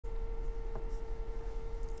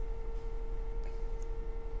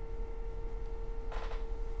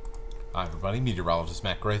Hi everybody, meteorologist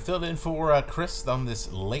Matt Gray filled in for Chris on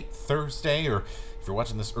this late Thursday, or if you're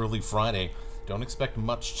watching this early Friday. Don't expect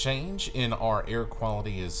much change in our air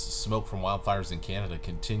quality as smoke from wildfires in Canada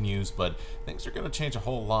continues, but things are going to change a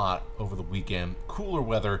whole lot over the weekend. Cooler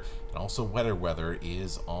weather and also wetter weather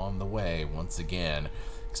is on the way once again.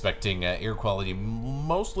 Expecting air quality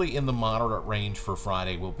mostly in the moderate range for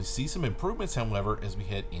Friday. We'll see some improvements, however, as we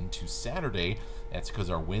head into Saturday. That's because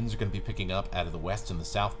our winds are going to be picking up out of the west and the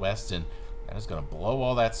southwest, and that is going to blow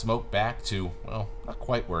all that smoke back to, well, not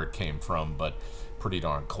quite where it came from, but pretty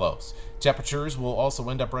darn close. Temperatures will also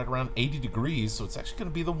end up right around 80 degrees, so it's actually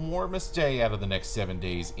going to be the warmest day out of the next 7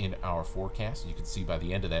 days in our forecast. You can see by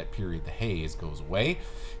the end of that period, the haze goes away.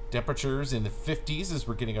 Temperatures in the 50s as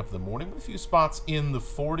we're getting up in the morning, with a few spots in the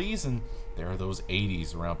 40s, and there are those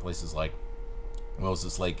 80s around places like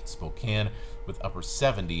Moses Lake, Spokane, with upper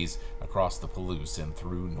 70s across the Palouse and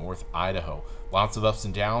through North Idaho. Lots of ups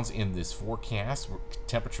and downs in this forecast.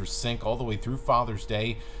 Temperatures sink all the way through Father's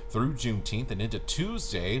Day, through Juneteenth, and into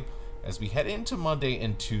Tuesday. As we head into Monday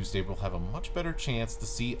and Tuesday, we'll have a much better chance to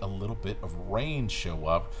see a little bit of rain show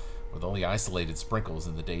up, with only isolated sprinkles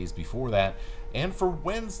in the days before that. And for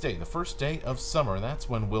Wednesday, the first day of summer, that's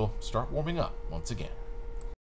when we'll start warming up once again.